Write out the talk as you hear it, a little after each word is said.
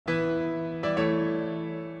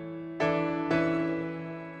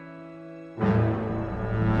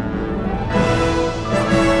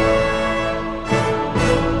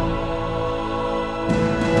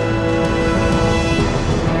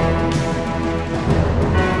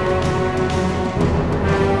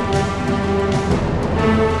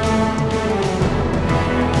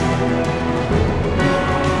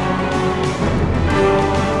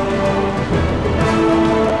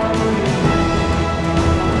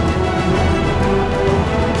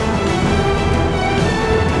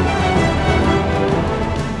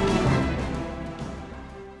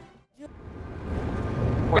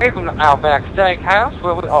Outback Steakhouse.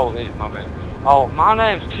 Where we? Oh, my bad. Oh, my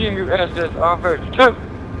name's GenisisXStudios.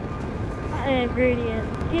 Ingredient.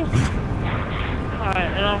 Alright,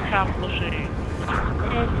 and I'm capital C.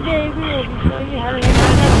 And today we will be showing you how to make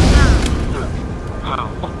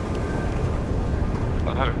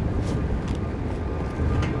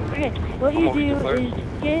Okay, what you do is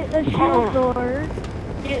get a shield door,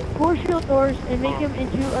 get 4 shield doors and make them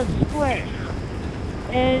into a square.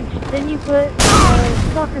 And then you put a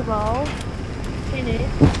soccer ball in it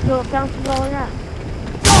so it bounces all around.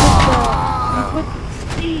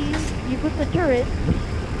 You put the turrets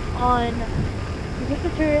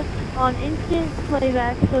on instant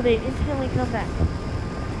playback so they instantly come back.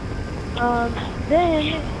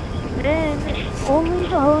 Then only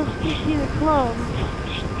the host can see the clones,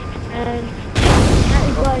 and that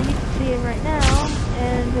is why you can see him right now.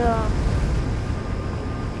 And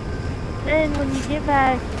then when you get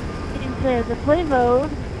back into the play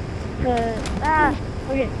mode,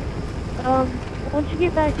 once you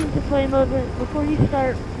get back into play mode, before you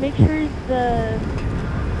start, make sure that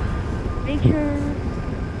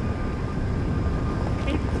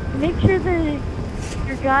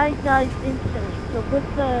your guy dies instantly. So put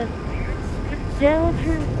the damage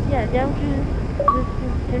resistance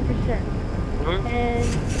 10%. And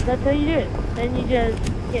that's how you do it. Then you just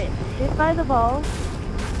get hit by the ball,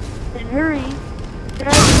 and hurry,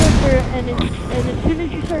 grab the turret, and as soon as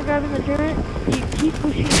you start grabbing the turret, you keep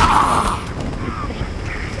pushing it.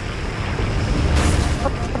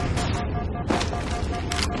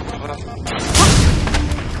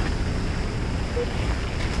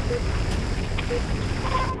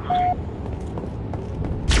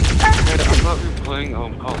 I thought we were playing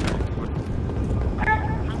Call of Duty.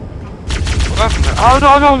 Oh no!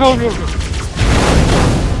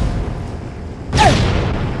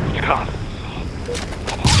 God.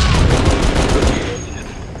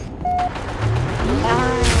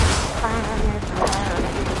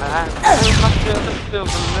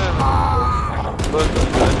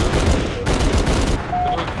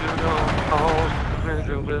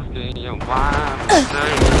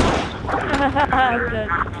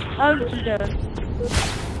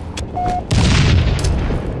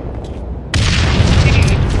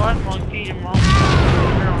 I'm done.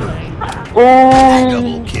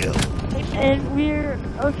 Double kill. And we're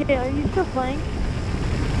okay. Are you still playing?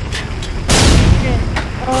 Okay.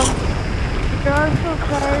 We are so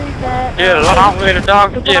sorry that. Get along with the dog.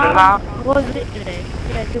 Get along. Wasn't today.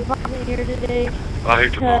 Yeah, the boss isn't here today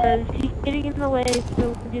because he's getting in the way, so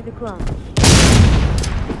we can do the clones.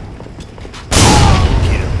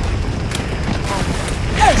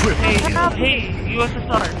 Hey,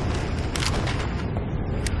 USSR.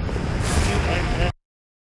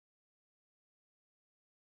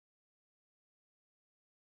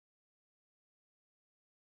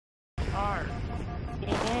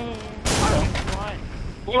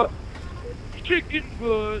 What? Chicken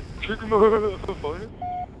butt. Chicken butt.